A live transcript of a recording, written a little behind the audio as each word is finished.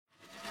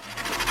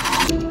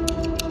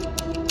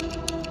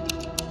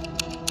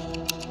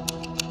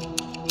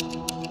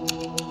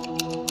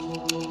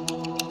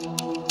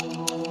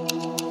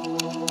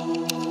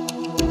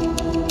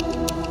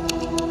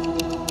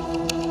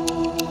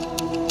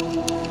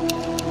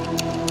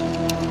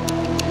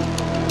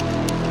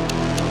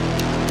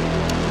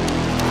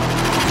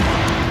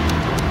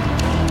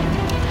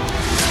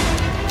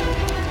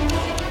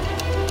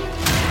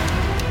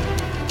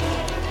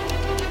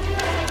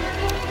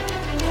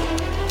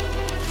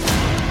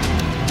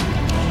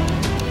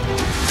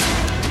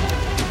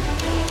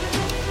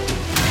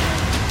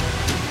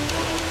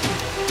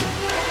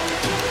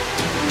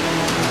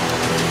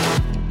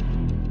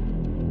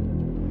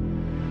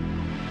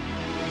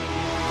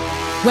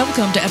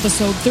Welcome to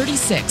episode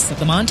 36 of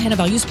the Montana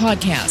Values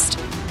Podcast.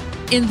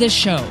 In this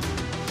show,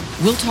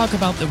 we'll talk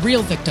about the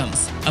real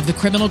victims of the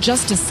criminal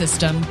justice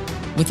system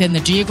within the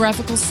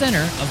geographical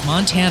center of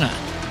Montana.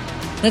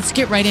 Let's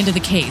get right into the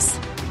case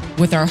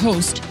with our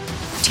host,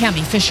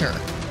 Tammy Fisher.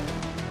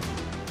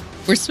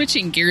 We're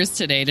switching gears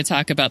today to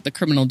talk about the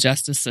criminal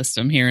justice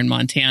system here in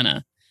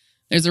Montana.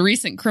 There's a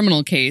recent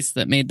criminal case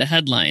that made the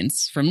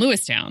headlines from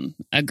Lewistown,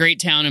 a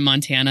great town in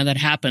Montana that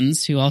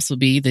happens to also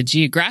be the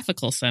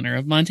geographical center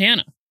of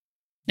Montana.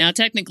 Now,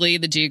 technically,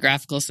 the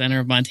geographical center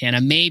of Montana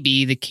may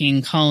be the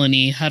King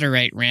Colony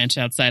Hutterite Ranch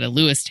outside of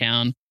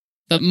Lewistown,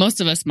 but most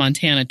of us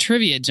Montana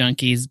trivia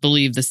junkies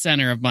believe the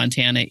center of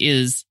Montana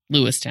is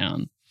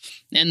Lewistown.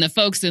 And the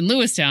folks in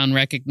Lewistown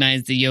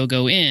recognize the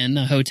Yogo Inn,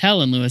 a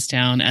hotel in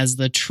Lewistown, as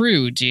the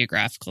true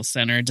geographical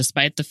center,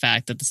 despite the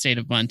fact that the state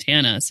of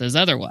Montana says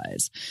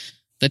otherwise.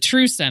 The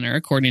true center,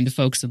 according to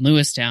folks in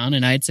Lewistown,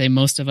 and I'd say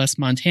most of us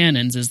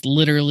Montanans, is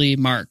literally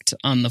marked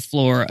on the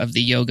floor of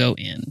the Yogo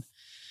Inn.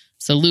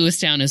 So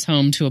Lewistown is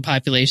home to a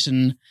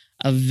population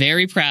of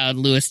very proud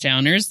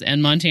Lewistowners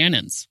and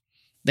Montanans.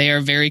 They are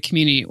very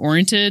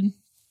community-oriented,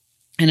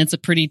 and it's a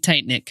pretty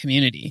tight-knit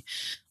community.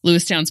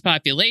 Lewistown's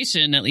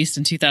population, at least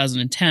in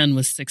 2010,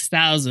 was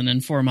 6,000,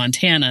 and for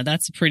Montana,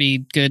 that's a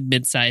pretty good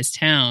mid-sized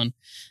town.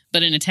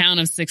 But in a town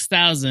of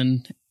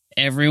 6,000,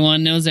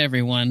 everyone knows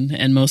everyone,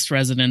 and most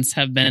residents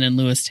have been in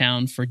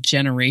Lewistown for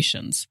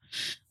generations.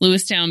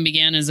 Lewistown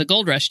began as a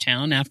gold rush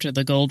town. After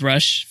the gold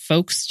rush,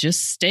 folks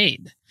just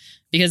stayed.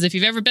 Because if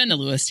you've ever been to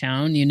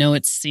Lewistown, you know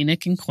it's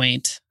scenic and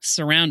quaint,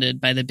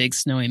 surrounded by the big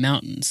snowy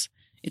mountains.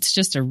 It's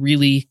just a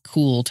really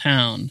cool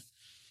town.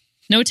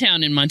 No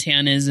town in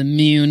Montana is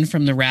immune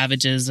from the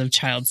ravages of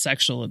child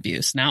sexual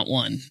abuse, not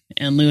one.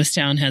 And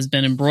Lewistown has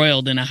been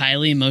embroiled in a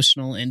highly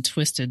emotional and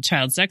twisted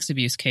child sex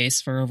abuse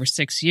case for over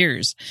 6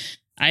 years.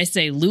 I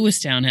say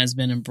Lewistown has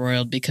been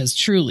embroiled because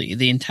truly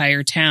the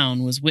entire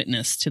town was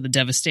witness to the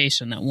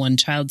devastation that one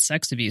child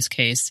sex abuse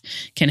case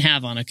can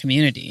have on a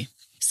community.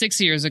 6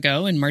 years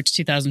ago, in March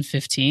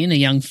 2015, a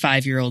young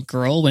 5-year-old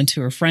girl went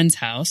to her friend's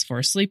house for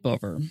a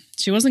sleepover.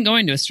 She wasn't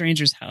going to a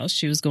stranger's house.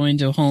 She was going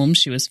to a home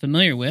she was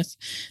familiar with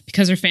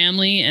because her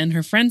family and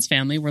her friend's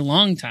family were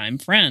longtime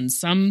friends.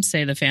 Some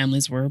say the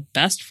families were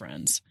best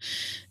friends.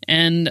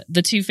 And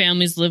the two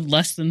families lived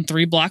less than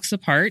 3 blocks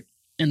apart.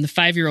 And the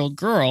 5-year-old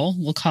girl,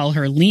 we'll call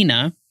her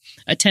Lena,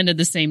 attended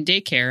the same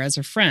daycare as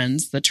her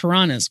friends, the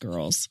Taranas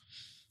girls.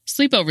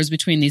 Sleepovers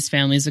between these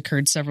families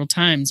occurred several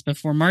times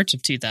before March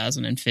of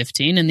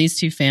 2015, and these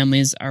two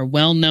families are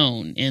well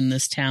known in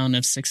this town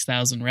of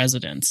 6,000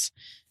 residents.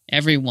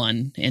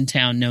 Everyone in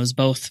town knows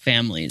both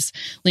families.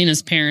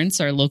 Lena's parents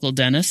are local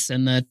dentists,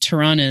 and the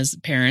Taranas'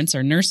 parents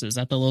are nurses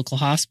at the local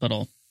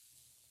hospital.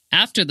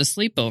 After the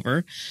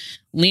sleepover,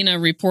 Lena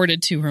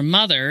reported to her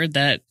mother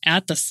that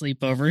at the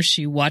sleepover,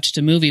 she watched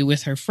a movie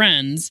with her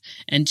friends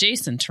and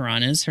Jason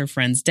Taranas, her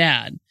friend's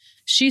dad.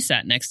 She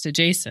sat next to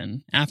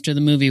Jason. After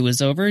the movie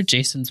was over,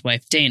 Jason's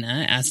wife,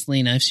 Dana, asked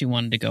Lena if she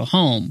wanted to go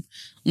home.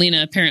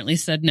 Lena apparently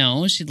said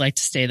no, she'd like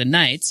to stay the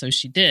night, so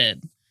she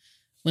did.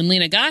 When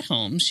Lena got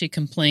home, she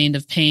complained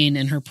of pain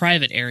in her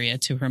private area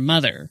to her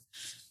mother.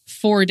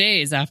 4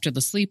 days after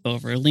the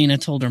sleepover, Lena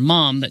told her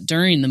mom that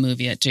during the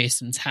movie at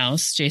Jason's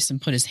house, Jason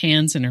put his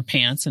hands in her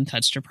pants and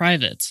touched her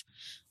privates.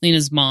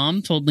 Lena's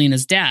mom told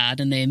Lena's dad,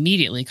 and they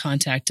immediately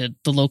contacted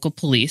the local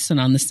police, and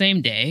on the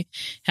same day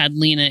had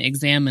Lena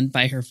examined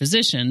by her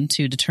physician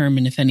to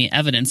determine if any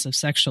evidence of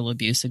sexual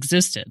abuse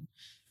existed.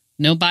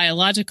 No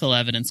biological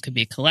evidence could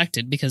be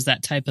collected because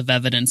that type of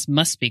evidence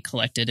must be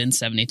collected in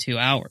 72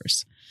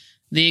 hours.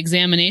 The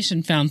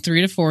examination found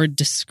 3 to 4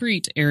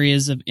 discrete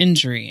areas of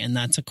injury, and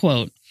that's a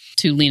quote,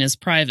 to Lena's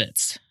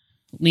privates.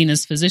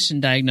 Lena's physician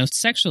diagnosed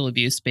sexual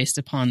abuse based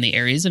upon the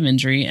areas of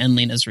injury and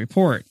Lena's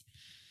report.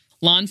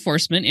 Law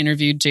enforcement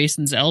interviewed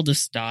Jason's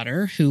eldest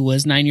daughter, who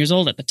was 9 years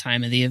old at the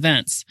time of the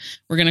events.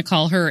 We're going to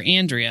call her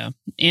Andrea.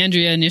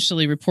 Andrea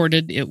initially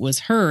reported it was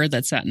her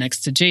that sat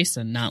next to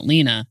Jason, not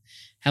Lena.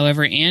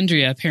 However,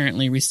 Andrea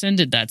apparently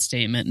rescinded that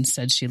statement and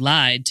said she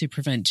lied to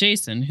prevent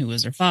Jason, who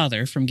was her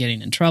father, from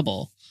getting in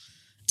trouble.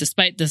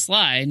 Despite this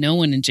lie, no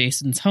one in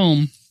Jason's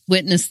home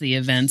witnessed the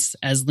events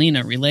as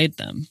Lena relayed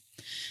them.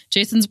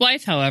 Jason's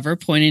wife, however,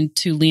 pointed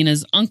to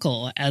Lena's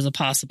uncle as a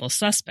possible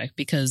suspect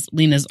because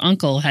Lena's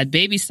uncle had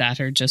babysat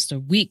her just a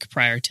week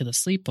prior to the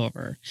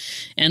sleepover.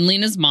 And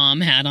Lena's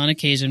mom had on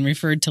occasion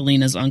referred to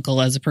Lena's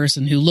uncle as a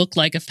person who looked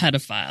like a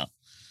pedophile.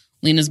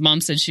 Lena's mom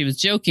said she was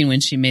joking when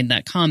she made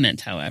that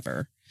comment,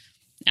 however.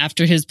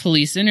 After his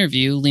police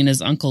interview,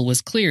 Lena's uncle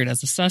was cleared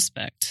as a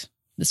suspect.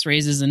 This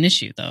raises an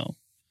issue, though.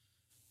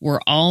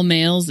 Were all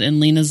males in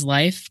Lena's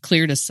life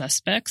cleared as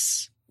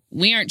suspects?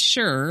 We aren't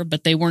sure,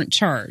 but they weren't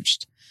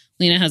charged.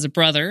 Lena has a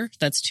brother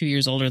that's 2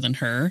 years older than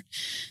her,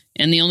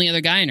 and the only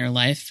other guy in her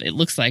life, it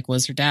looks like,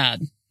 was her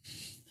dad.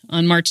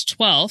 On March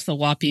 12th, a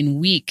whopping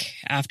week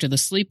after the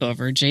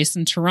sleepover,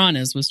 Jason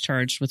Taranas was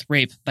charged with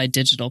rape by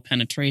digital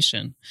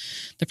penetration.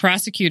 The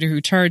prosecutor who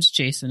charged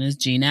Jason is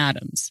Jean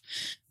Adams.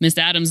 Ms.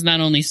 Adams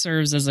not only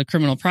serves as a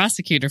criminal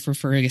prosecutor for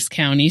Fergus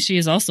County, she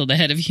is also the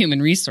head of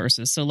human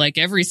resources. So like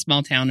every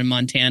small town in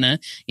Montana,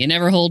 you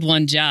never hold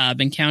one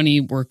job, and county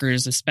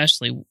workers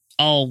especially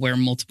all wear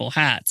multiple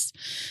hats.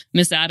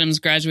 Ms. Adams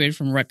graduated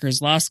from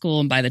Rutgers Law School,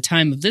 and by the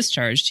time of this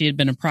charge, she had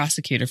been a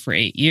prosecutor for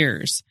 8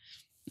 years.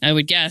 I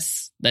would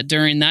guess that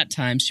during that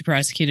time, she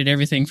prosecuted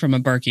everything from a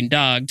barking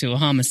dog to a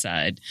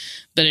homicide,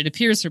 but it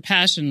appears her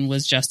passion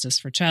was justice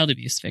for child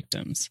abuse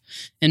victims.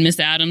 And Ms.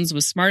 Adams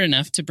was smart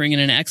enough to bring in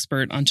an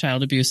expert on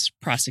child abuse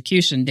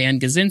prosecution, Dan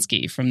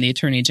Gazinski, from the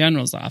Attorney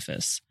General's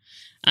office.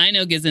 I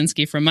know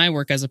Gazinski from my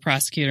work as a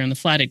prosecutor in the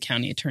Flathead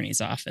County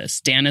Attorney's Office.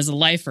 Dan is a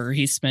lifer.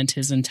 He spent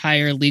his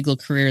entire legal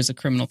career as a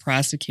criminal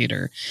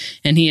prosecutor,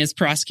 and he has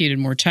prosecuted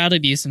more child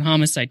abuse and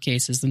homicide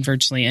cases than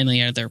virtually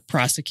any other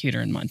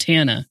prosecutor in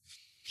Montana.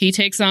 He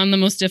takes on the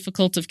most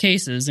difficult of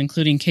cases,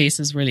 including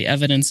cases where the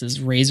evidence is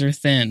razor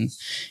thin.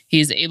 He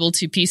is able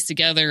to piece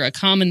together a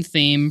common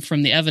theme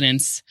from the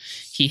evidence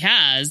he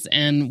has,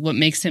 and what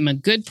makes him a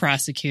good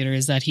prosecutor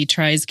is that he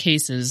tries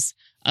cases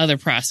other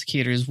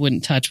prosecutors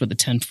wouldn't touch with a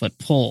 10-foot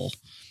pole.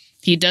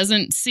 He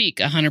doesn't seek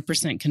a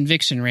 100%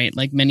 conviction rate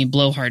like many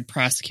blowhard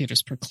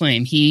prosecutors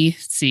proclaim. He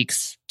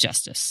seeks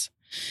justice.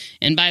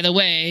 And by the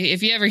way,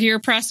 if you ever hear a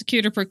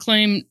prosecutor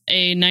proclaim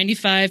a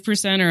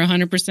 95% or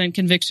 100%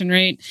 conviction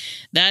rate,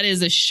 that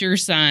is a sure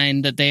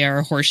sign that they are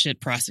a horseshit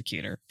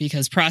prosecutor,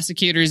 because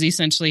prosecutors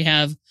essentially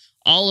have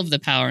all of the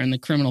power in the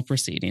criminal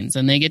proceedings,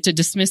 and they get to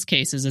dismiss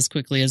cases as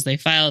quickly as they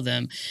file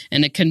them.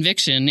 And a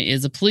conviction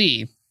is a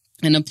plea.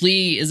 And a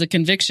plea is a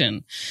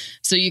conviction.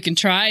 So you can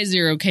try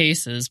 0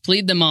 cases,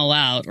 plead them all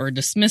out, or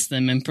dismiss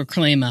them and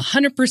proclaim a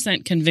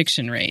 100%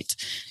 conviction rate.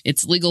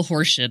 It's legal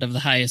horseshit of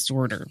the highest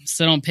order.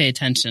 So don't pay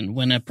attention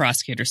when a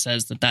prosecutor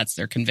says that that's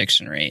their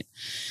conviction rate.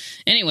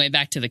 Anyway,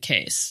 back to the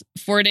case.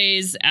 4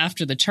 days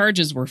after the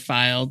charges were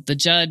filed, the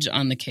judge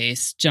on the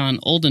case, John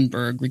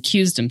Oldenburg,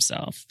 recused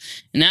himself.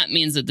 And that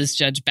means that this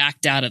judge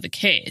backed out of the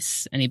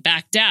case. And he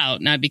backed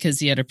out not because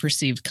he had a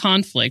perceived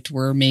conflict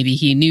where maybe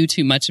he knew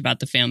too much about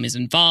the families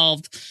involved,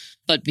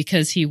 but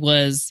because he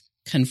was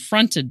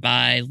confronted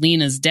by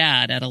Lena's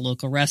dad at a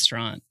local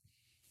restaurant.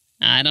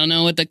 I don't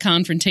know what the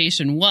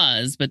confrontation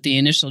was, but the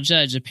initial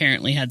judge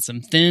apparently had some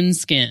thin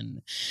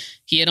skin.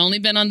 He had only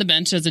been on the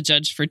bench as a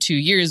judge for 2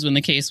 years when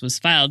the case was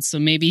filed, so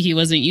maybe he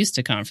wasn't used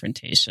to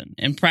confrontation.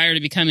 And prior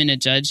to becoming a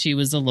judge, he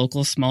was a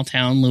local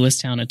small-town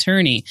Lewistown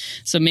attorney,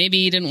 so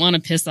maybe he didn't want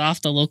to piss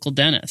off the local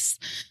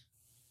dentist.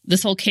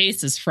 This whole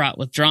case is fraught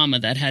with drama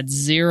that had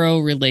 0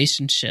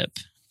 relationship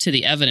to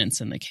the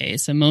evidence in the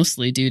case, and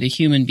mostly due to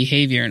human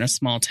behavior in a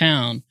small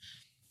town.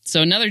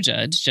 So another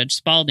judge, Judge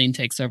Spalding,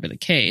 takes over the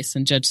case,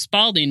 and Judge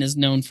Spalding is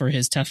known for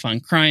his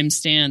tough-on-crime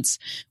stance.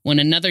 When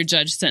another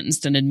judge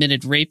sentenced an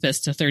admitted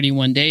rapist to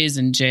 31 days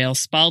in jail,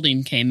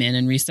 Spalding came in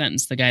and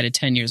resentenced the guy to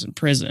 10 years in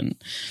prison.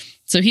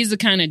 So he's the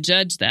kind of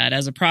judge that,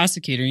 as a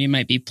prosecutor, you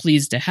might be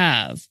pleased to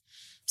have.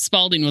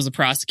 Spalding was a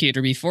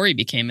prosecutor before he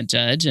became a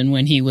judge, and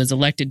when he was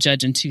elected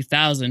judge in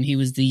 2000, he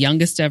was the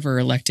youngest ever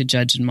elected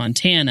judge in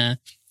Montana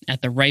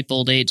at the ripe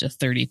old age of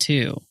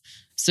 32.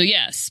 So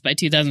yes, by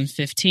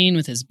 2015,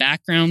 with his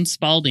background,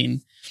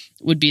 Spalding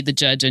would be the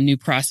judge a new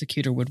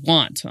prosecutor would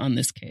want on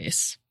this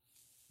case.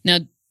 Now,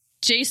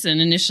 Jason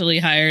initially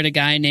hired a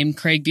guy named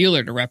Craig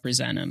Bueller to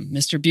represent him.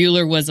 Mr.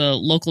 Bueller was a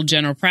local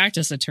general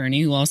practice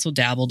attorney who also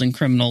dabbled in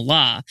criminal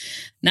law.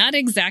 Not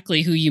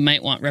exactly who you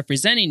might want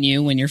representing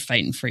you when you're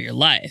fighting for your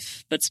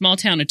life, but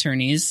small-town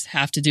attorneys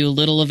have to do a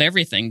little of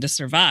everything to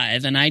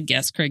survive, and I'd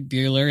guess Craig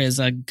Bueller is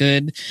a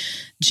good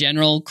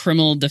general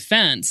criminal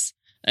defense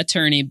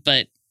attorney,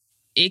 but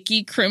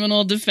icky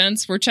criminal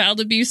defense where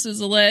child abuse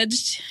is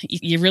alleged,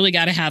 you really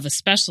got to have a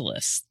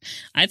specialist.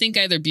 I think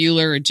either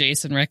Bueller or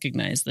Jason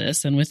recognized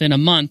this, and within a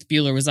month,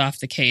 Bueller was off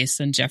the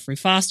case and Jeffrey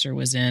Foster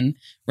was in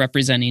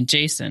representing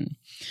Jason.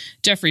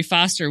 Jeffrey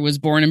Foster was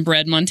born and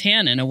bred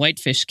Montanan, a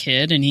Whitefish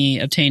kid, and he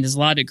obtained his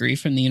law degree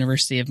from the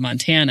University of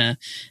Montana.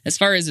 As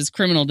far as his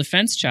criminal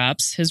defense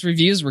chops, his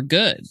reviews were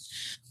good.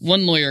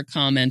 One lawyer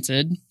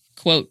commented,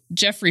 quote,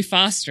 Jeffrey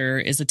Foster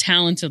is a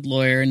talented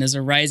lawyer and is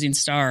a rising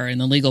star in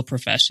the legal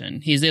profession.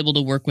 He's able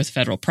to work with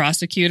federal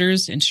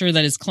prosecutors, ensure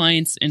that his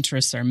clients'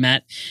 interests are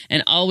met,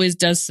 and always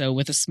does so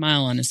with a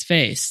smile on his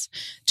face.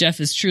 Jeff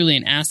is truly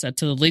an asset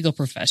to the legal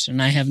profession.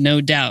 I have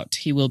no doubt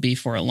he will be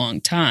for a long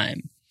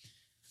time.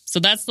 So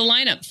that's the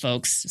lineup,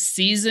 folks.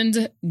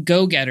 Seasoned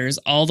go-getters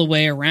all the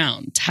way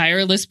around.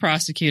 Tireless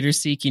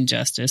prosecutors seeking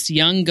justice,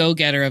 young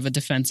go-getter of a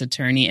defense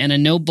attorney, and a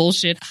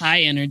no-bullshit,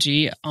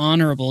 high-energy,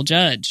 honorable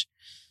judge.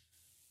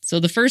 So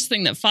the first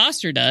thing that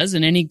Foster does,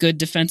 and any good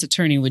defense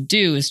attorney would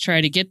do, is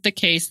try to get the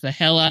case the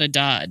hell out of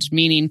Dodge,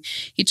 meaning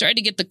he tried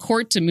to get the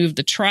court to move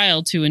the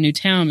trial to a new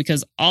town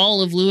because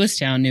all of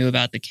Lewistown knew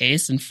about the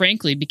case and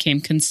frankly became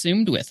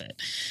consumed with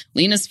it.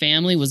 Lena's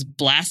family was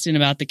blasting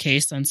about the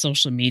case on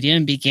social media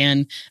and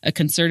began a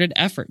concerted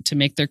effort to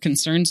make their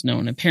concerns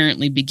known,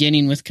 apparently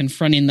beginning with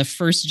confronting the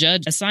first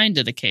judge assigned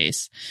to the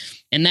case.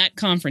 And that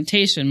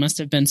confrontation must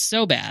have been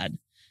so bad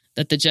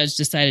that the judge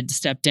decided to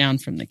step down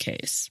from the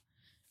case.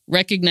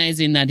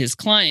 Recognizing that his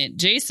client,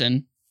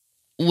 Jason,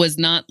 was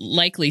not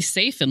likely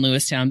safe in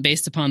Lewistown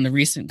based upon the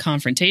recent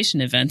confrontation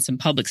events and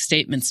public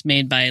statements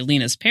made by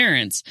Lena's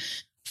parents,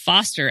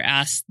 Foster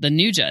asked the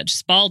new judge,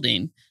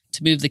 Spalding,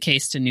 to move the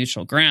case to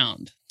neutral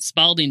ground.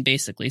 Spalding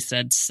basically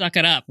said, "Suck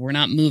it up, we're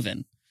not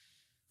moving."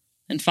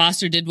 And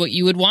Foster did what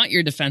you would want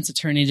your defense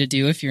attorney to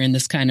do if you're in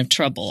this kind of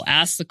trouble.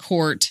 Ask the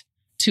court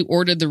to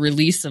order the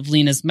release of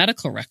Lena's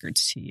medical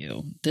records to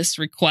you. This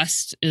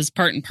request is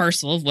part and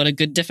parcel of what a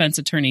good defense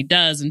attorney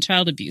does in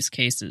child abuse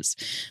cases.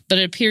 But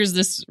it appears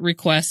this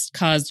request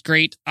caused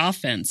great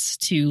offense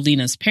to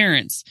Lena's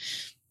parents,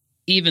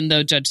 even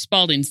though Judge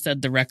Spalding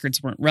said the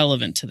records weren't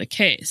relevant to the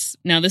case.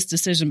 Now, this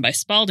decision by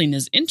Spalding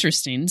is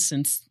interesting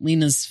since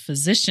Lena's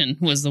physician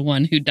was the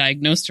one who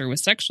diagnosed her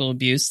with sexual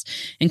abuse,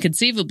 and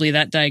conceivably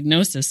that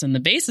diagnosis and the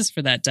basis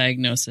for that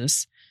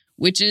diagnosis,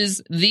 which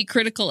is the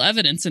critical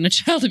evidence in a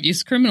child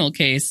abuse criminal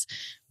case,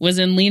 was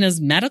in Lena's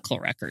medical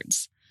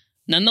records.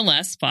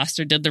 Nonetheless,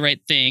 Foster did the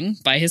right thing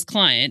by his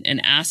client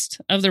and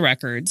asked of the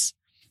records.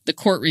 The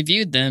court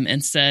reviewed them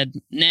and said,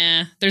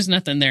 "Nah, there's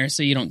nothing there,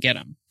 so you don't get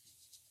them."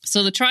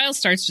 So the trial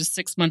starts just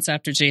 6 months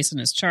after Jason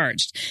is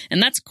charged,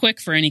 and that's quick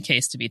for any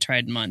case to be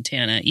tried in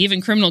Montana, even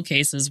criminal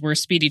cases where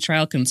speedy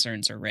trial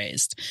concerns are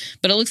raised.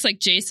 But it looks like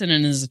Jason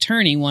and his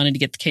attorney wanted to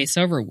get the case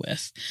over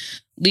with.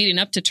 Leading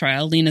up to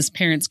trial, Lena's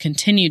parents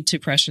continued to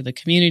pressure the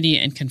community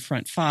and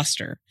confront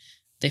Foster.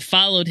 They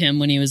followed him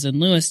when he was in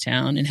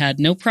Lewistown and had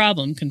no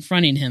problem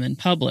confronting him in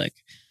public.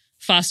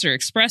 Foster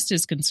expressed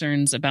his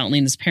concerns about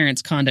Lena's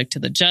parents' conduct to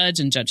the judge,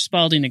 and Judge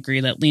Spalding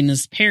agreed that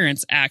Lena's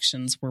parents'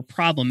 actions were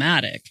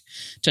problematic.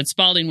 Judge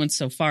Spalding went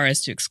so far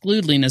as to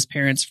exclude Lena's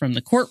parents from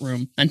the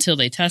courtroom until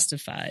they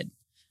testified.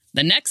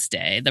 The next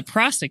day, the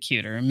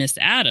prosecutor, Miss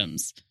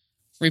Adams,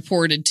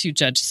 reported to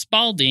Judge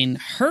Spalding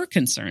her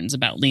concerns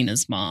about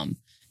Lena's mom.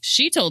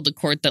 She told the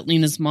court that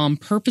Lena's mom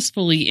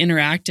purposefully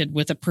interacted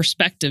with a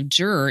prospective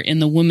juror in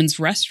the women's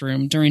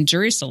restroom during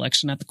jury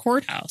selection at the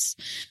courthouse.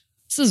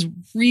 This is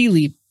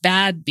really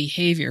bad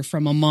behavior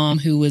from a mom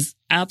who was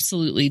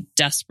absolutely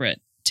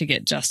desperate to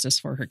get justice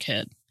for her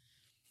kid.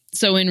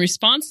 So in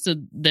response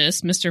to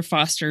this, Mr.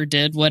 Foster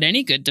did what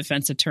any good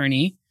defense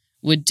attorney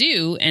would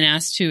do and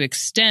asked to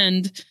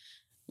extend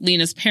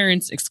Lena's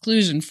parents'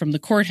 exclusion from the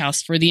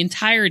courthouse for the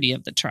entirety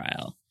of the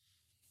trial.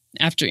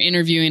 After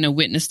interviewing a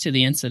witness to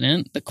the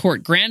incident, the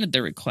court granted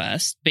the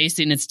request,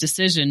 basing its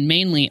decision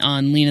mainly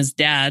on Lena's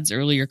dad's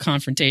earlier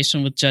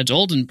confrontation with Judge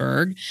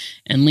Oldenburg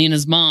and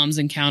Lena's mom's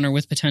encounter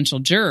with potential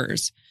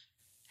jurors.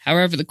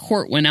 However, the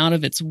court went out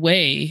of its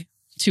way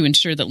to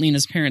ensure that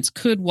Lena's parents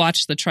could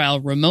watch the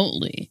trial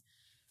remotely.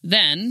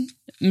 Then,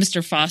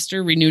 Mr.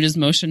 Foster renewed his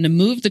motion to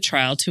move the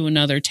trial to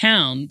another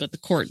town, but the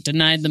court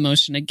denied the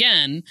motion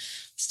again,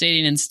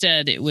 stating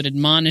instead it would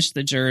admonish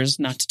the jurors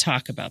not to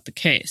talk about the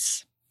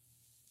case.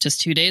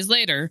 Just 2 days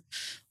later,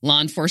 law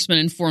enforcement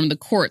informed the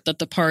court that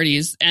the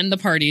parties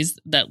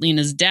that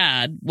Lena's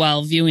dad,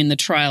 while viewing the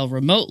trial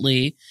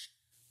remotely,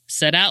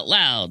 said out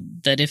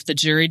loud that if the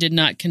jury did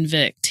not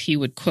convict, he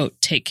would, quote,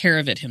 take care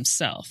of it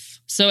himself.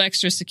 So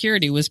extra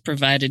security was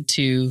provided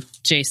to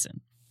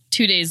Jason.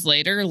 2 days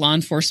later, law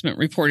enforcement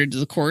reported to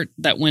the court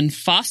that when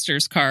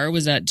Foster's car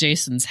was at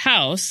Jason's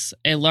house,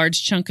 a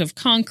large chunk of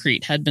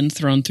concrete had been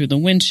thrown through the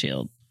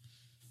windshield.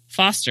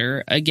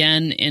 Foster,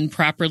 again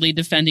improperly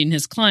defending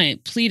his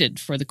client, pleaded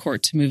for the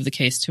court to move the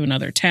case to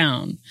another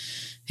town.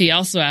 He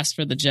also asked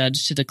for the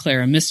judge to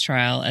declare a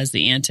mistrial as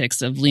the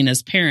antics of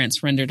Lena's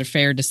parents rendered a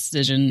fair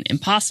decision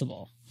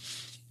impossible.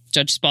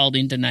 Judge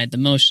Spalding denied the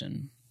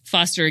motion.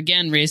 Foster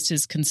again raised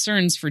his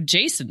concerns for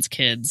Jason's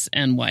kids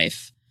and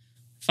wife.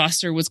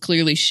 Foster was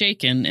clearly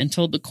shaken and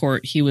told the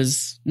court he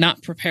was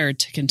not prepared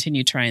to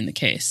continue trying the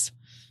case.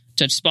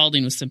 Judge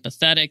Spalding was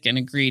sympathetic and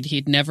agreed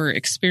he'd never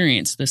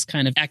experienced this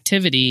kind of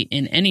activity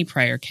in any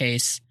prior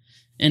case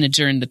and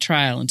adjourned the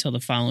trial until the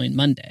following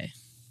Monday.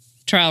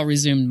 Trial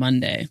resumed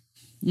Monday.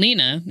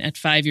 Lena, at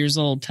 5 years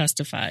old,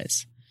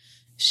 testifies.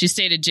 She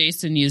stated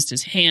Jason used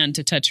his hand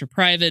to touch her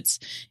privates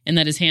and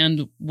that his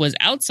hand was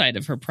outside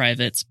of her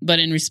privates, but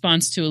in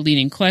response to a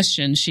leading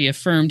question, she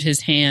affirmed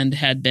his hand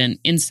had been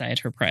inside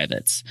her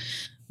privates.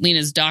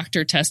 Lena's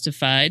doctor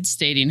testified,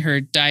 stating her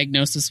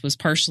diagnosis was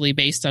partially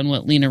based on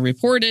what Lena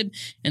reported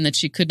and that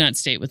she could not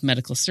state with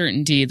medical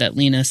certainty that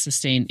Lena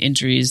sustained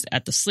injuries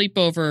at the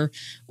sleepover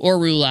or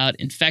rule out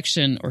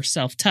infection or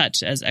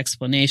self-touch as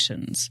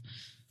explanations.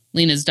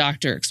 Lena's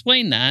doctor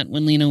explained that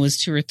when Lena was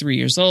 2 or 3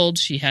 years old,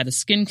 she had a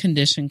skin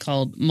condition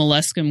called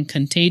molluscum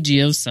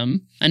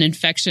contagiosum, an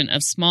infection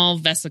of small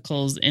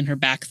vesicles in her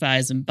back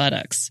thighs and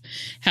buttocks.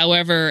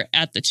 However,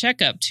 at the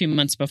checkup 2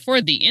 months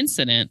before the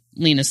incident,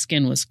 Lena's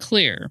skin was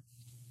clear.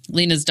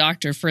 Lena's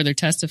doctor further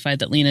testified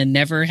that Lena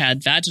never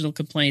had vaginal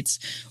complaints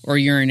or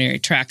urinary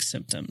tract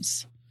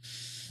symptoms.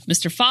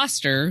 Mr.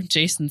 Foster,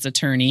 Jason's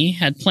attorney,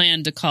 had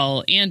planned to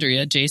call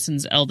Andrea,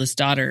 Jason's eldest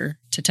daughter,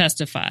 to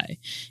testify.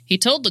 He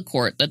told the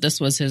court that this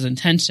was his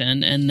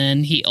intention, and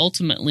then he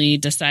ultimately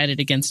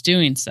decided against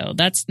doing so.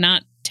 That's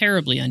not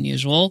terribly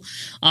unusual.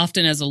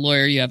 Often as a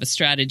lawyer, you have a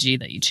strategy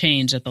that you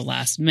change at the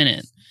last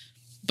minute.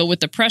 But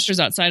with the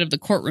pressures outside of the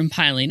courtroom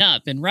piling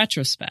up, in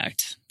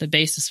retrospect, the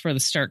basis for the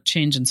stark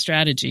change in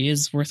strategy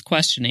is worth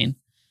questioning.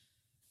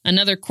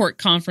 Another court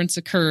conference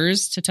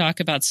occurs to talk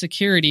about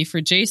security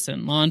for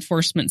Jason. Law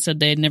enforcement said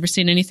they had never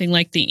seen anything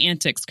like the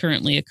antics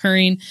currently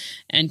occurring,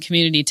 and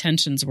community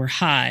tensions were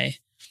high.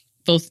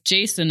 Both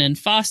Jason and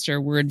Foster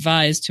were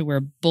advised to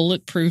wear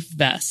bulletproof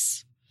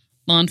vests.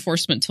 Law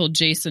enforcement told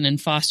Jason and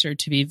Foster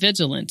to be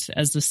vigilant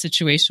as the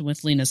situation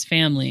with Lena's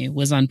family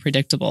was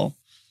unpredictable.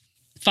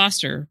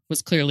 Foster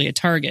was clearly a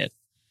target.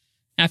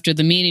 After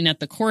the meeting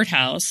at the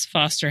courthouse,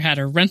 Foster had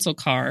a rental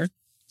car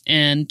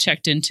and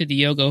checked into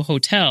the Yogo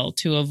Hotel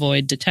to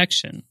avoid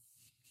detection.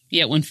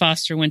 Yet when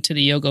Foster went to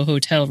the Yogo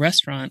Hotel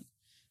restaurant,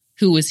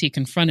 who was he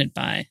confronted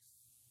by?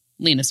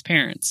 Lena's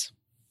parents.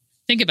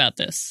 Think about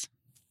this.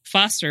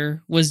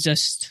 Foster was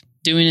just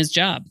doing his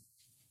job.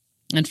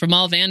 And from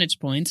all vantage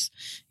points,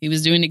 he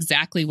was doing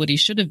exactly what he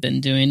should have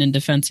been doing in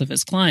defense of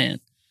his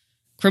client.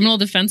 Criminal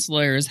defense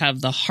lawyers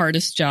have the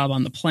hardest job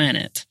on the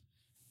planet.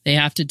 They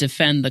have to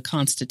defend the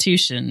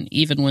Constitution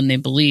even when they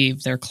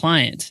believe their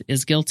client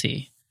is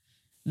guilty.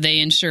 They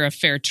ensure a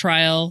fair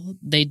trial.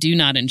 They do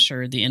not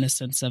ensure the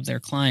innocence of their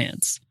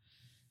clients.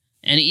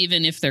 And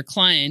even if their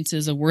client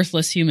is a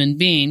worthless human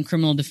being,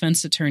 criminal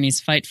defense attorneys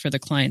fight for the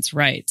client's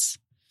rights.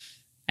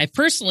 I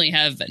personally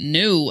have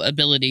no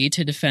ability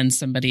to defend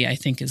somebody I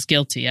think is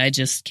guilty. I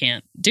just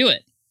can't do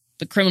it.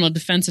 But criminal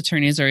defense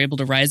attorneys are able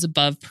to rise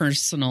above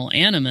personal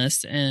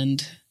animus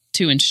and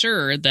to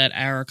ensure that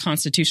our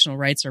constitutional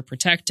rights are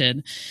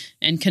protected,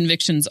 and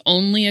convictions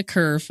only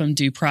occur from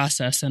due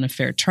process and a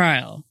fair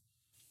trial.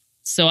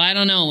 So I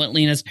don't know what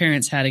Lena's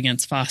parents had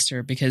against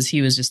Foster because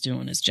he was just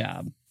doing his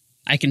job.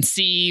 I can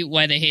see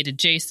why they hated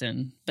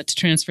Jason, but to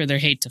transfer their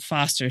hate to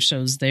Foster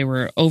shows they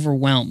were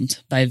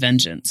overwhelmed by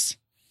vengeance.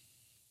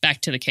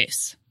 Back to the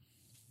case.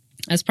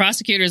 As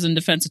prosecutors and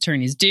defense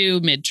attorneys do,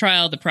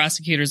 mid-trial, the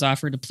prosecutors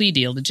offered a plea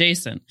deal to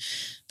Jason.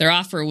 Their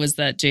offer was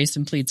that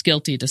Jason pleads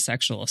guilty to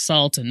sexual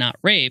assault and not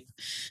rape,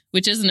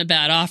 which isn't a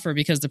bad offer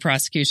because the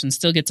prosecution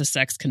still gets a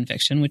sex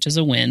conviction, which is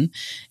a win,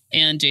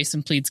 and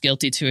Jason pleads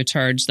guilty to a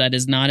charge that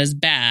is not as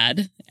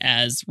bad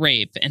as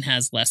rape and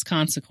has less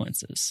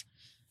consequences.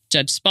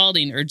 Judge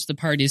Spalding urged the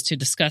parties to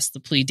discuss the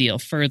plea deal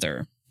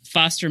further.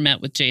 Foster met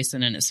with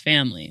Jason and his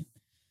family.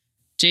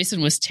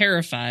 Jason was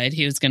terrified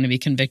he was going to be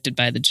convicted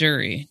by the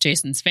jury.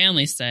 Jason's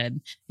family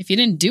said, if you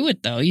didn't do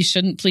it, though, you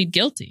shouldn't plead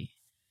guilty.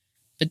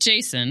 But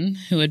Jason,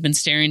 who had been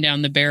staring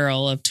down the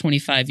barrel of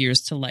 25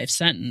 years to life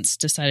sentence,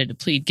 decided to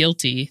plead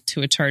guilty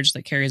to a charge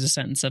that carries a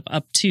sentence of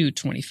up to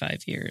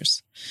 25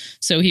 years.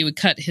 So he would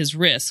cut his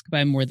risk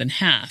by more than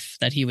half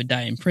that he would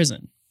die in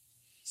prison.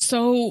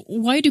 So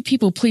why do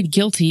people plead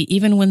guilty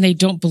even when they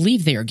don't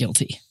believe they are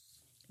guilty?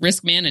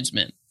 Risk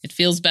management. It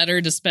feels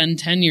better to spend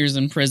 10 years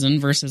in prison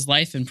versus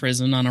life in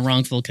prison on a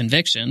wrongful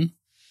conviction.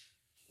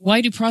 Why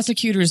do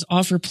prosecutors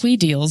offer plea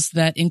deals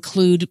that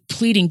include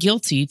pleading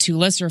guilty to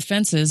lesser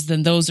offenses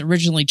than those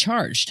originally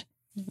charged?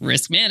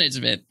 Risk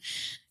management.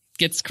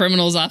 Gets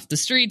criminals off the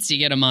streets. You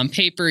get them on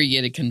paper.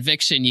 You get a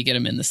conviction. You get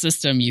them in the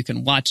system. You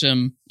can watch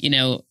them.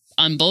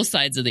 On both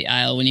sides of the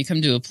aisle, when you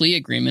come to a plea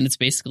agreement, it's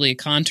basically a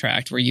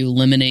contract where you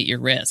eliminate your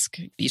risk.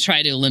 You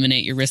try to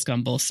eliminate your risk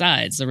on both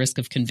sides. The risk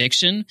of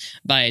conviction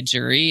by a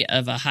jury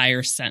of a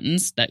higher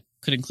sentence that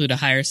could include a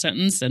higher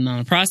sentence. And on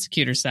the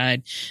prosecutor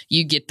side,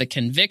 you get the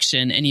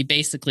conviction and you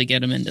basically get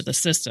them into the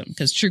system.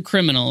 Because true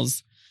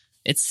criminals,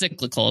 it's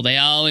cyclical. They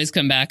always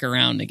come back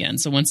around again.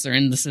 So once they're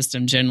in the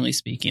system, generally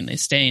speaking, they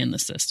stay in the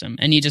system.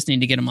 And you just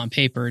need to get them on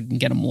paper and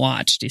get them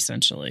watched,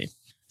 essentially.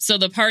 So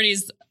the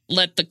parties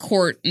let the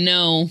court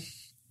know,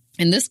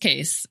 in this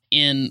case,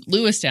 in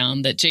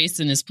Lewistown, that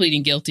Jason is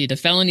pleading guilty to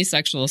felony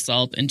sexual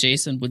assault, and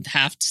Jason would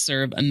have to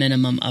serve a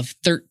minimum of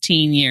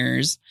 13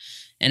 years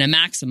and a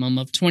maximum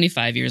of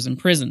 25 years in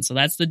prison. So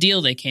that's the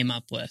deal they came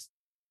up with.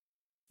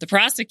 The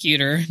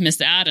prosecutor,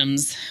 Miss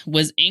Adams,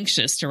 was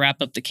anxious to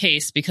wrap up the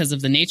case because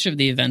of the nature of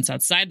the events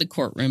outside the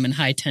courtroom and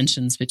high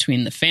tensions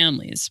between the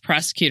families.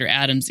 Prosecutor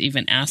Adams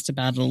even asked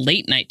about a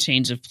late-night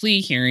change of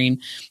plea hearing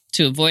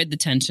to avoid the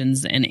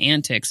tensions and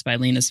antics by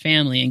Lena's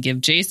family and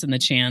give Jason the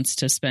chance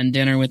to spend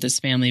dinner with his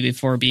family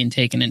before being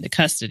taken into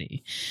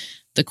custody.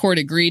 The court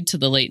agreed to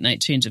the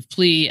late-night change of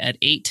plea at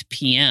 8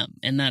 p.m.,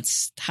 and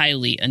that's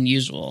highly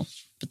unusual.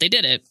 But they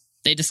did it.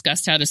 They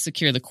discussed how to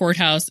secure the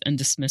courthouse and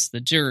dismiss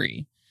the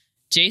jury.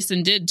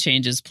 Jason did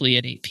change his plea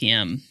at 8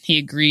 p.m. He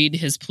agreed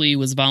his plea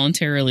was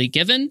voluntarily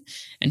given,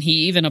 and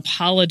he even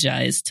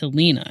apologized to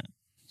Lena.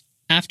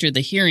 After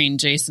the hearing,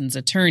 Jason's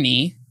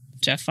attorney,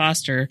 Jeff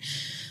Foster,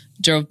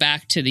 drove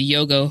back to the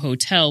Yogo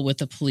Hotel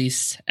with a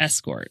police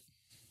escort.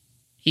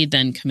 He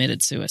then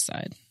committed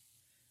suicide.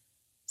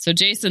 So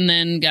Jason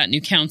then got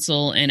new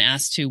counsel and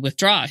asked to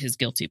withdraw his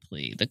guilty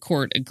plea. The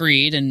court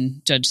agreed,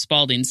 and Judge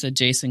Spalding said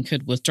Jason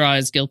could withdraw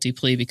his guilty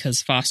plea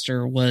because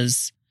Foster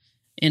was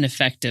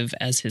ineffective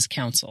as his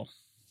counsel.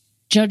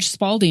 Judge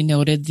Spalding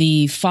noted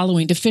the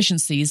following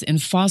deficiencies in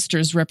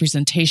Foster's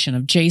representation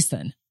of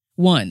Jason.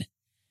 1.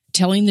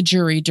 Telling the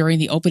jury during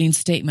the opening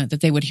statement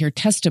that they would hear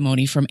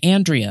testimony from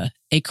Andrea,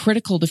 a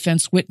critical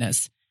defense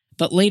witness,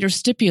 but later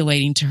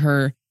stipulating to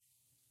her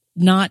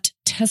not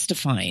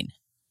testifying.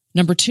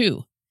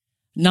 2.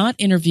 Not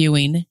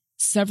interviewing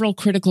several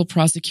critical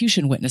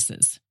prosecution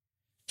witnesses.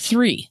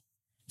 3.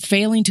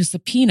 Failing to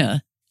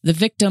subpoena the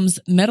victim's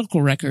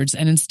medical records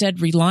and instead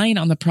relying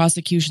on the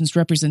prosecution's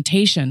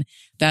representation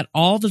that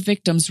all the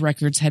victim's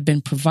records had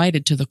been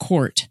provided to the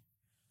court.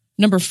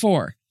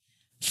 4.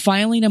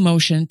 Filing a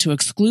motion to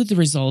exclude the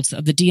results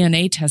of the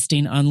DNA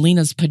testing on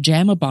Lena's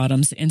pajama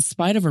bottoms in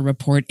spite of a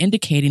report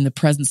indicating the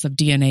presence of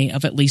DNA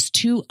of at least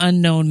 2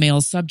 unknown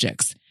male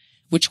subjects,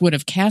 which would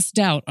have cast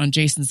doubt on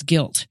Jason's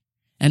guilt.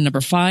 And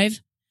 5,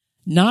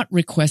 not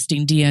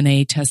requesting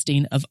DNA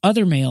testing of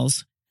other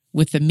males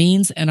with the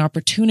means and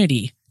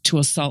opportunity to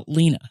assault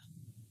Lena.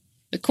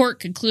 The court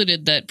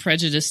concluded that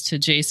prejudice to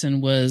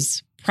Jason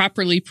was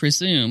properly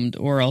presumed,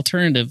 or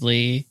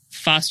alternatively,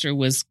 Foster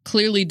was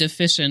clearly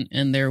deficient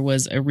and there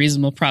was a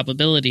reasonable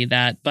probability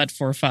that, but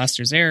for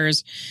Foster's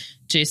errors,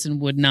 Jason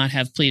would not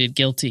have pleaded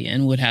guilty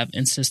and would have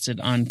insisted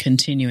on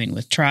continuing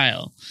with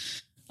trial.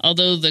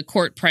 Although the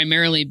court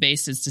primarily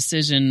based its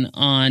decision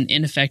on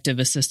ineffective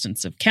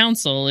assistance of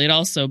counsel, it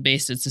also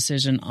based its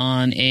decision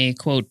on a,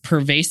 quote,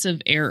 pervasive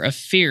air of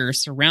fear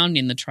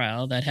surrounding the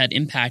trial that had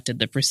impacted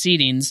the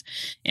proceedings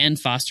and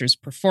Foster's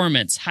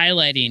performance,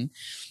 highlighting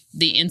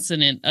the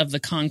incident of the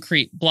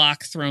concrete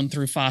block thrown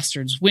through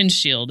Foster's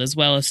windshield, as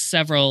well as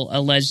several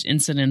alleged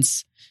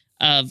incidents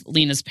of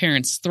Lena's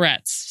parents'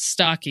 threats,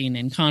 stalking,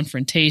 and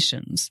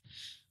confrontations.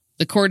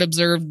 The court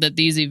observed that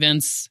these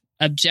events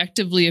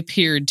objectively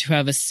appeared to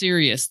have a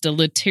serious,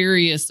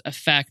 deleterious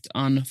effect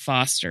on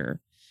Foster,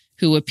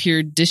 who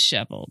appeared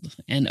disheveled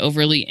and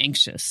overly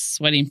anxious,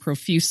 sweating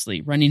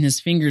profusely, running his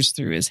fingers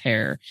through his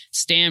hair,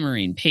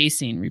 stammering,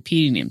 pacing,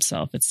 repeating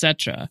himself,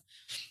 etc.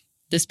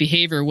 This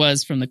behavior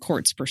was, from the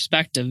court's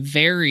perspective,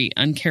 very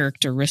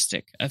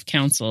uncharacteristic of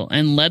counsel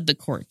and led the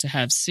court to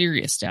have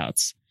serious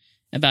doubts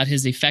about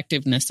his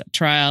effectiveness at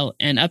trial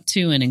and up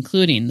to and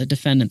including the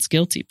defendant's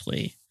guilty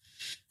plea.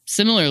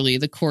 Similarly,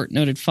 the court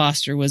noted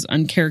Foster was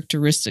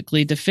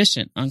uncharacteristically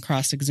deficient on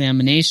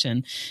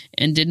cross-examination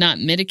and did not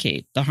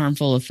mitigate the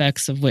harmful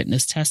effects of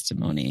witness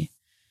testimony.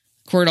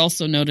 The court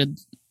also noted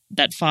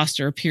that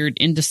Foster appeared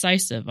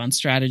indecisive on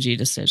strategy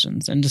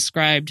decisions and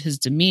described his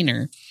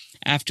demeanor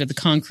after the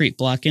concrete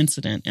block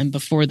incident and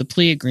before the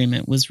plea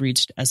agreement was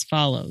reached as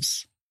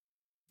follows.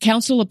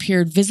 Counsel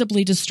appeared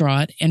visibly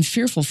distraught and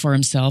fearful for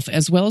himself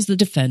as well as the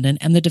defendant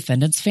and the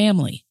defendant's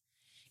family.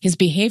 His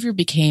behavior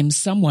became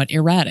somewhat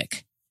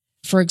erratic.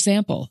 For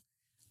example,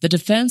 the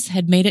defense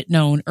had made it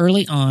known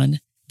early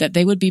on that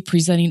they would be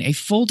presenting a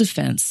full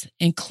defense,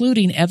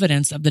 including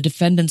evidence of the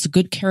defendant's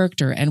good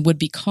character, and would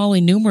be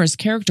calling numerous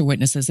character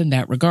witnesses in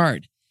that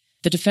regard.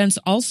 The defense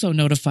also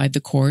notified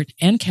the court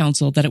and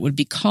counsel that it would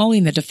be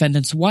calling the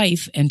defendant's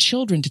wife and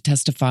children to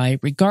testify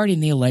regarding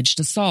the alleged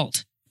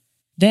assault.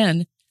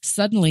 Then,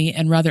 suddenly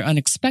and rather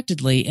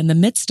unexpectedly, in the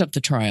midst of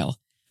the trial,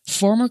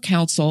 former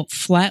counsel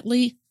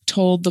flatly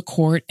told the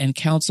court and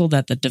counsel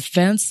that the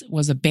defense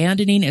was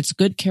abandoning its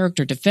good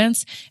character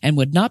defense and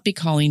would not be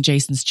calling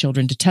Jason's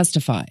children to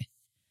testify.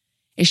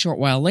 A short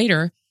while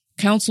later,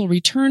 counsel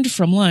returned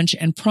from lunch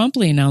and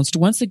promptly announced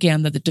once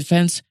again that the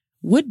defense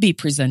would be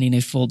presenting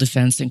a full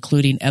defense,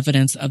 including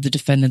evidence of the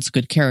defendant's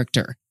good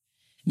character.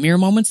 Mere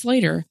moments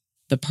later,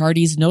 the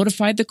parties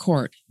notified the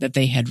court that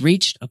they had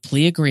reached a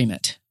plea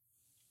agreement.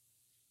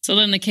 So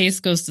then the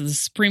case goes to the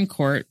Supreme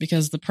Court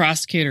because the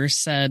prosecutor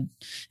said,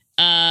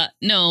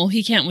 no,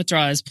 he can't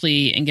withdraw his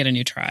plea and get a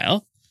new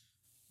trial.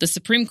 The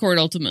Supreme Court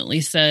ultimately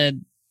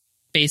said,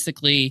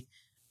 basically,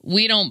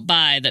 we don't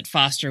buy that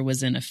Foster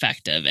was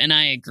ineffective. And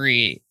I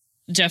agree.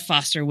 Jeff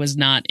Foster was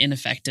not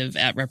ineffective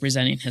at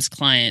representing his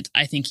client.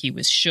 I think he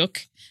was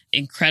shook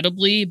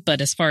incredibly, but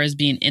as far as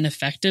being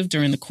ineffective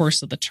during the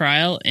course of the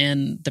trial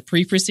and the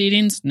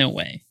pre-proceedings, no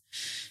way.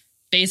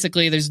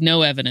 Basically, there's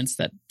no evidence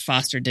that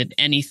Foster did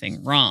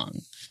anything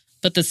wrong.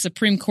 But the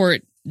Supreme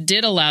Court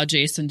did allow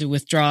Jason to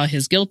withdraw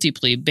his guilty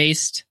plea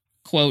based,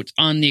 quote,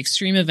 on the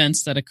extreme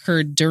events that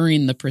occurred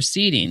during the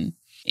proceeding.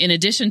 In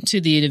addition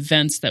to the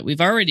events that we've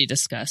already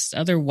discussed,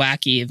 other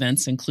wacky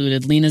events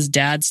included Lena's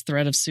dad's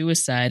threat of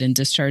suicide and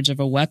discharge of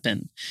a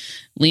weapon,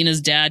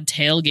 Lena's dad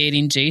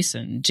tailgating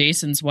Jason,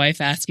 Jason's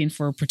wife asking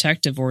for a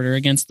protective order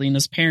against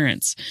Lena's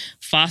parents,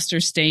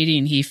 Foster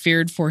stating he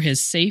feared for his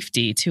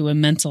safety to a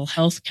mental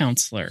health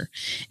counselor,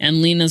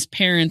 and Lena's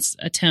parents'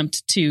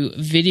 attempt to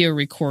video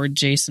record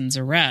Jason's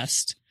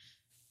arrest.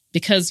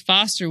 Because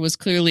Foster was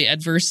clearly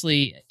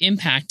adversely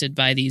impacted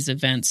by these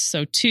events,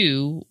 so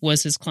too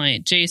was his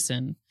client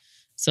Jason.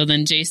 So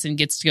then Jason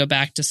gets to go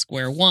back to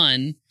square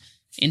one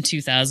in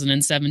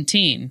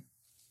 2017.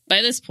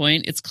 By this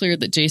point, it's clear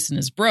that Jason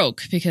is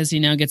broke because he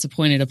now gets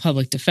appointed a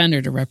public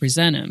defender to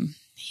represent him.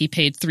 He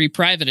paid 3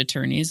 private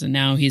attorneys, and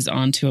now he's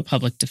on to a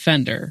public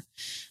defender.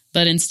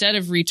 But instead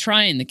of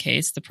retrying the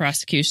case, the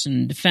prosecution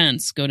and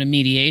defense go to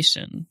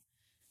mediation.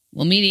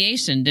 Well,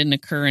 mediation didn't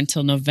occur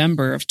until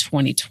November of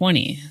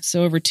 2020,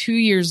 so over 2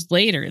 years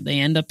later, they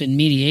end up in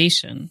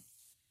mediation.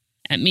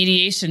 At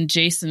mediation,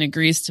 Jason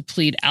agrees to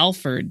plead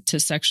Alford to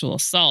sexual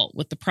assault,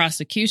 with the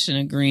prosecution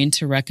agreeing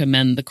to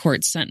recommend the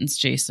court sentence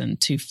Jason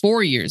to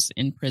 4 years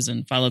in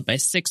prison, followed by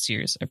 6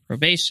 years of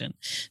probation.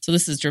 So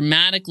this is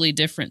dramatically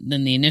different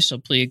than the initial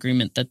plea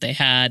agreement that they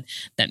had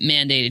that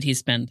mandated he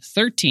spend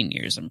 13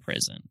 years in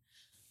prison.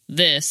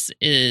 This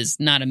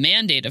is not a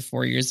mandate of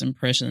 4 years in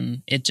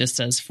prison. It just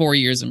says 4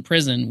 years in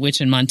prison,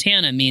 which in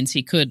Montana means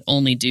he could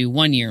only do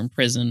 1 year in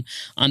prison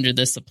under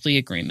this plea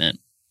agreement.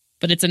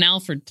 But it's an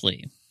Alford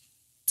plea.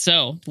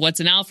 So what's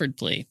an Alford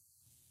plea?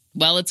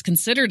 Well, it's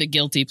considered a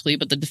guilty plea,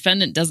 but the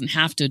defendant doesn't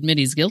have to admit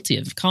he's guilty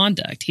of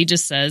conduct. He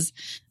just says,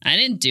 I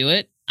didn't do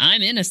it.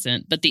 I'm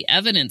innocent, but the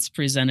evidence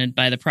presented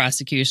by the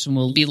prosecution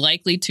will be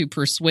likely to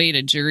persuade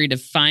a jury to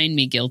find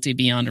me guilty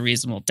beyond a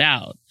reasonable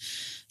doubt.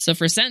 So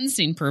for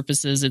sentencing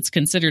purposes, it's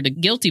considered a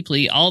guilty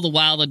plea, all the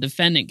while the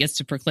defendant gets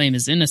to proclaim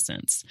his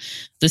innocence.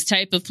 This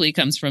type of plea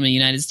comes from a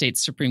United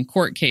States Supreme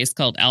Court case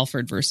called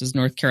Alford versus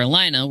North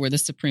Carolina, where the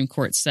Supreme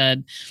Court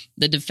said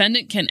the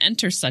defendant can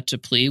enter such a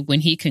plea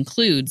when he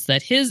concludes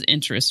that his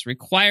interests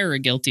require a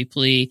guilty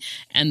plea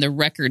and the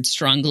record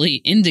strongly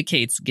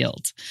indicates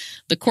guilt.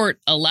 The court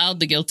allowed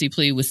the guilty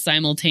plea with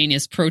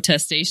simultaneous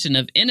protestation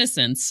of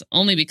innocence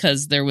only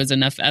because there was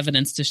enough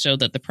evidence to show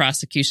that the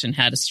prosecution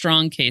had a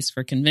strong case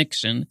for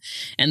conviction,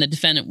 and the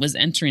defendant was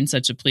entering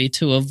such a plea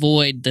to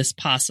avoid this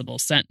possible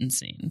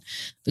sentencing.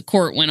 The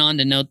court went on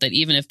to note that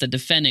even if the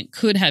defendant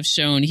could have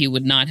shown he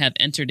would not have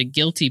entered a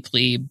guilty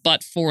plea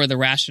but for the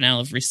rationale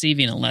of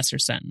receiving a lesser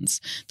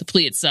sentence, the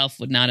plea itself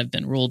would not have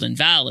been ruled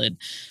invalid.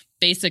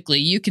 Basically,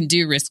 you can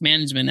do risk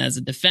management as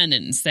a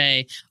defendant and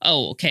say,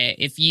 oh, okay,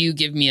 if you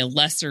give me a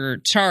lesser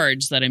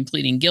charge that I'm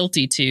pleading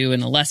guilty to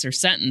and a lesser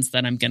sentence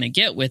that I'm going to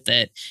get with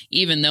it,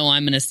 even though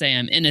I'm going to say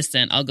I'm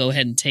innocent, I'll go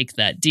ahead and take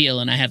that deal,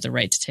 and I have the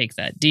right to take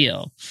that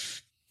deal.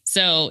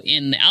 So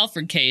in the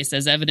Alford case,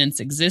 as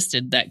evidence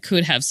existed that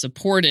could have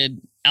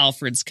supported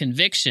Alford's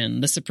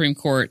conviction, the Supreme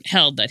Court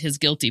held that his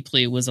guilty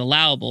plea was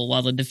allowable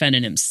while the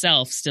defendant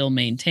himself still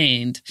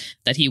maintained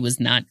that he was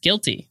not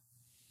guilty.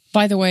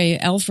 By the way,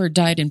 Alford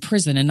died in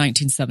prison in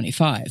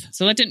 1975.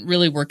 So that didn't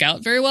really work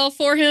out very well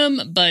for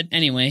him. But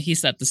anyway, he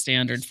set the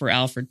standard for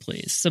Alford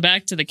pleas. So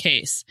back to the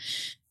case.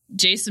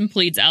 Jason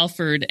pleads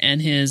Alford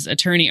and his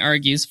attorney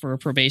argues for a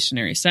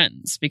probationary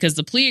sentence because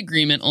the plea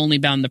agreement only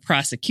bound the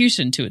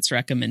prosecution to its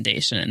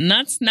recommendation. And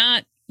that's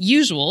not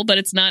usual, but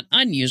it's not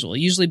unusual.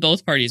 Usually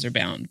both parties are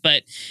bound.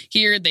 But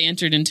here they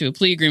entered into a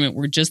plea agreement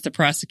where just the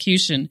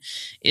prosecution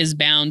is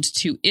bound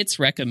to its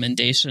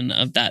recommendation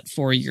of that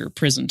 4-year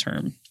prison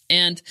term.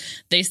 And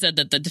they said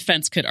that the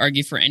defense could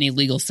argue for any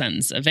legal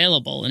sentence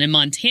available. And in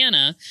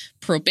Montana,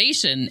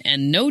 probation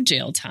and no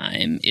jail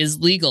time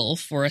is legal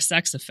for a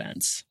sex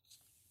offense.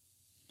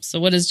 So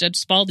what does Judge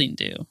Spalding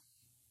do?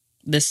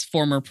 This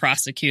former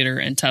prosecutor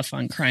and tough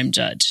on crime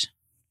judge.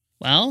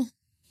 Well,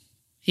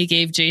 he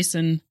gave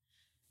Jason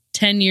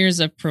 10 years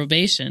of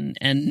probation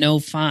and no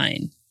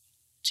fine.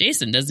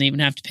 Jason doesn't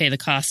even have to pay the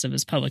cost of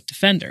his public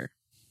defender.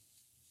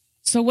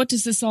 So what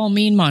does this all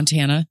mean,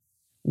 Montana?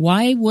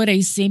 Why would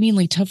a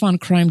seemingly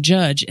tough-on-crime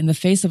judge, in the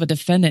face of a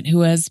defendant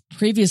who has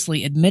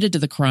previously admitted to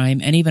the crime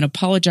and even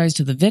apologized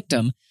to the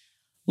victim,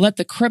 let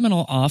the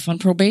criminal off on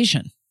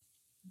probation?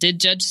 Did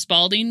Judge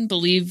Spalding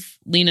believe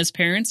Lena's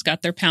parents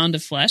got their pound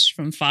of flesh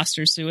from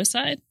Foster's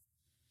suicide?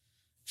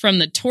 From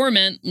the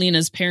torment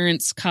Lena's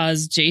parents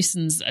caused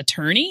Jason's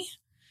attorney?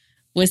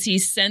 Was he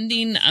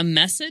sending a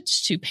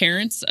message to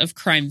parents of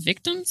crime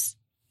victims?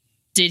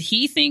 Did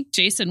he think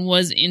Jason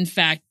was, in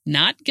fact,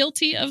 not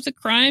guilty of the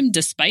crime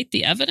despite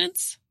the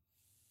evidence?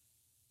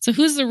 So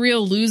who's the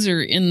real loser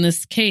in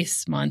this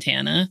case,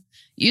 Montana?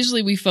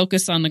 Usually we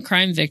focus on the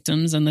crime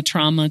victims and the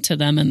trauma to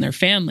them and their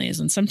families.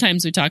 And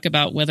sometimes we talk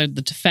about whether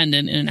the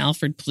defendant in an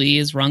Alford plea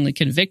is wrongly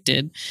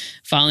convicted,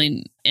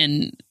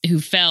 who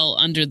fell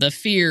under the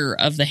fear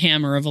of the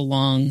hammer of a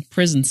long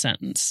prison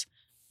sentence.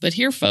 But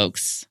here,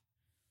 folks,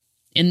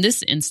 in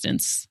this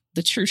instance,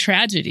 the true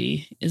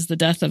tragedy is the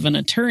death of an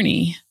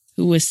attorney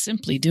who was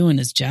simply doing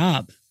his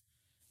job.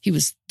 He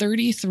was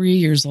 33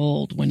 years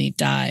old when he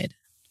died.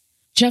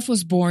 Jeff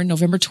was born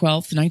November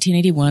 12,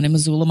 1981 in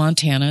Missoula,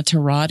 Montana to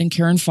Rod and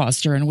Karen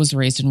Foster and was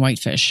raised in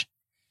Whitefish.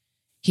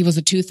 He was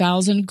a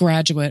 2000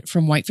 graduate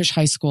from Whitefish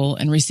High School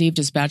and received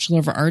his Bachelor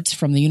of Arts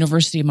from the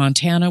University of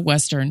Montana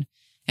Western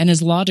and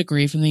his law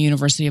degree from the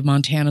University of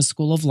Montana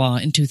School of Law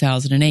in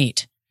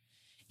 2008.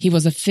 He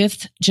was a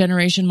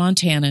fifth-generation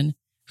Montanan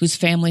whose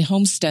family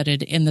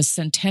homesteaded in the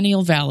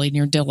Centennial Valley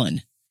near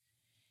Dillon.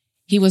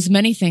 He was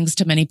many things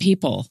to many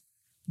people: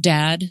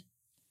 dad,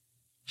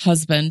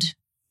 husband,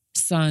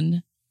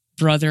 son,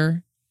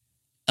 brother,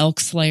 elk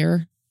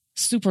slayer,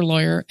 super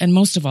lawyer, and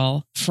most of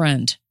all,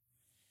 friend.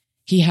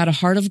 He had a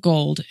heart of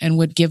gold and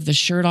would give the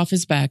shirt off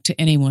his back to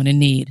anyone in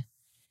need.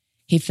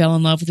 He fell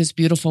in love with his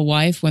beautiful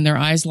wife when their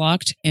eyes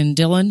locked in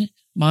Dillon,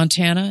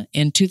 Montana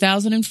in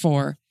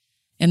 2004,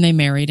 and they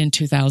married in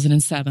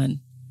 2007.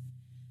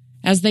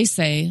 As they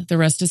say, the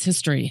rest is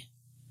history.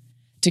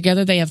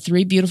 Together they have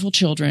 3 beautiful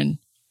children,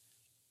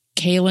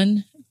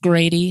 Kaylin,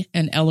 Grady,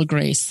 and Ella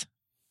Grace.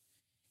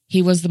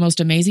 He was the most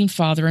amazing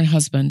father and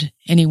husband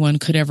anyone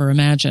could ever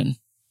imagine.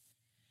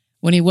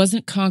 When he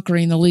wasn't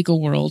conquering the legal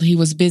world, he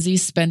was busy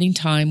spending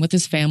time with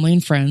his family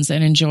and friends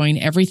and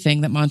enjoying everything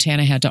that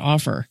Montana had to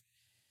offer.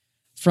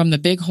 From the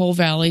Big Hole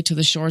Valley to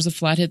the shores of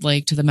Flathead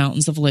Lake to the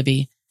mountains of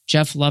Libby,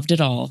 Jeff loved it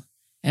all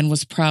and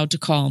was proud to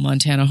call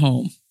Montana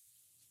home.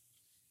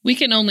 We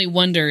can only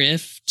wonder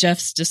if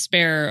Jeff's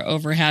despair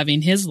over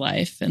having his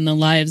life and the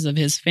lives of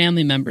his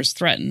family members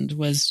threatened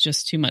was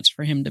just too much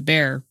for him to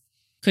bear.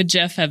 Could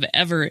Jeff have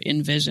ever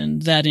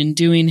envisioned that in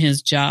doing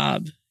his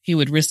job, he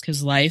would risk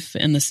his life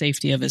and the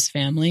safety of his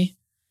family?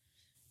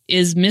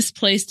 Is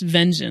misplaced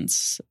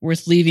vengeance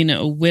worth leaving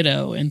a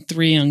widow and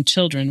 3 young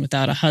children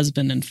without a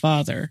husband and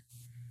father?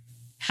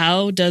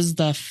 How does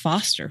the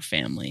Foster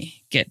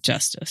family get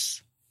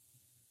justice?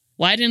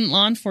 Why didn't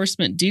law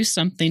enforcement do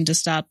something to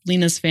stop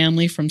Lena's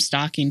family from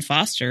stalking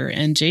Foster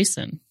and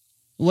Jason?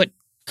 What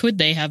could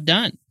they have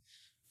done?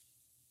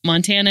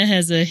 Montana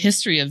has a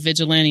history of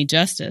vigilante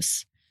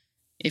justice.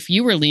 If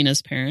you were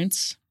Lena's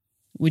parents,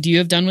 would you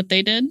have done what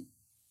they did?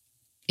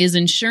 Is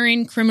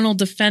ensuring criminal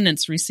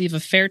defendants receive a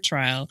fair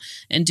trial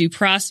and due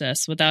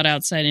process without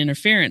outside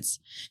interference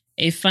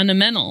a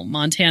fundamental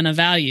Montana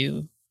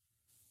value,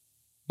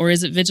 or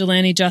is it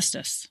vigilante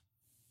justice?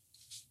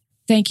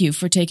 Thank you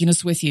for taking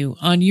us with you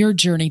on your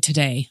journey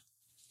today,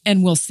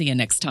 and we'll see you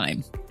next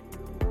time.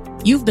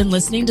 You've been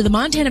listening to the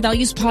Montana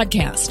Values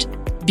Podcast.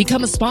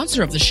 Become a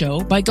sponsor of the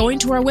show by going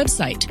to our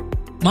website,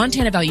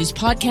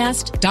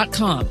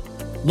 montanavaluespodcast.com,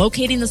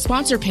 locating the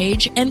sponsor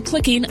page and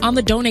clicking on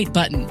the donate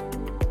button.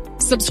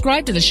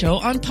 Subscribe to the show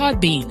on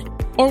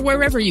Podbean or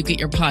wherever you get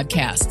your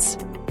podcasts.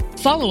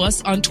 Follow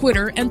us on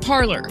Twitter and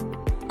Parler.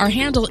 Our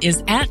handle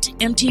is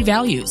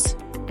 @MTValues.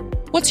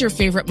 What's your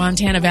favorite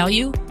Montana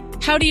value?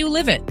 How do you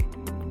live it?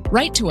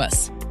 Write to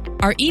us.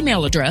 Our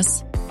email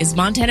address is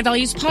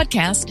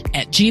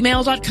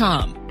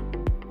montanavaluespodcast@gmail.com.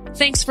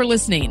 Thanks for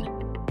listening,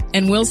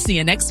 and we'll see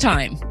you next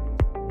time.